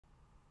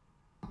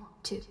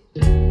2.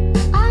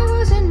 I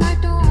was in my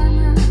dorm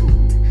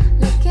room,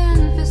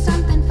 looking for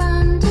something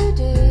fun to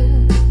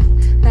do.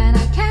 Then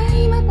I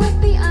came up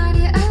with the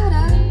idea out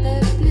of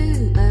the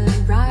blue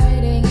of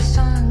writing a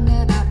song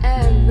about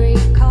every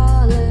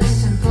color.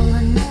 Simple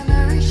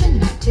enumeration,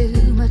 not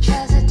too much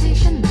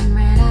hesitation. Then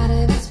ran out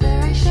of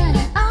inspiration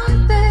and I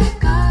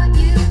forgot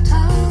you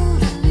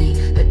totally.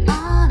 But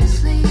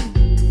honestly,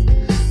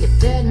 you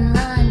didn't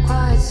rhyme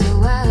quite so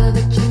well.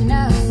 But you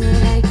know,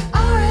 like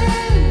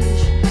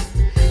orange,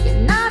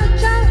 you're not a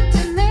joke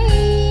to me.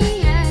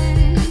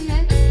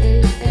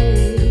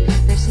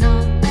 There's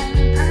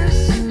nothing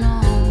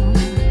personal,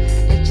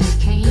 it just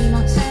came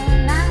out so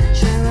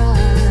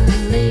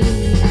naturally.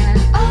 And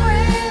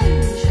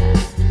orange,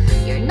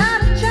 you're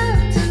not a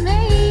joke to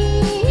me.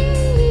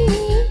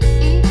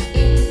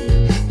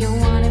 You're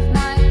one of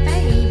my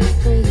favorite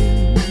fruit,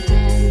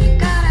 and you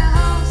got a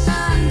whole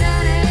song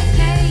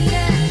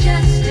dedicated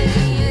just to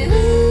you.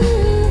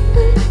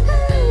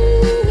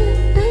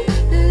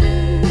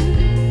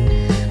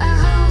 A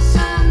whole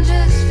song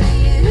just for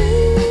you.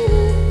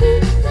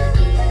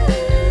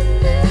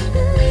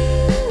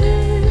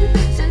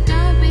 So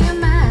don't be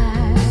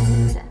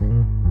mad.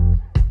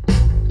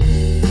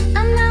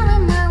 I'm now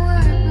in my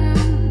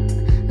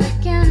workroom,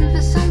 looking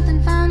for something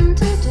fun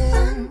to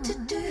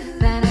do.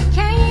 Then I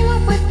came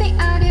up with the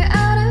idea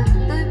out of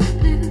the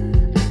blue,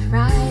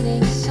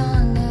 writing a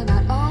song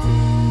about orange.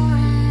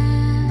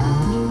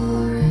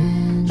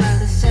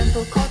 With a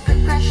simple chord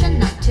progression,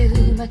 not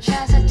too much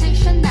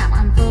hesitation.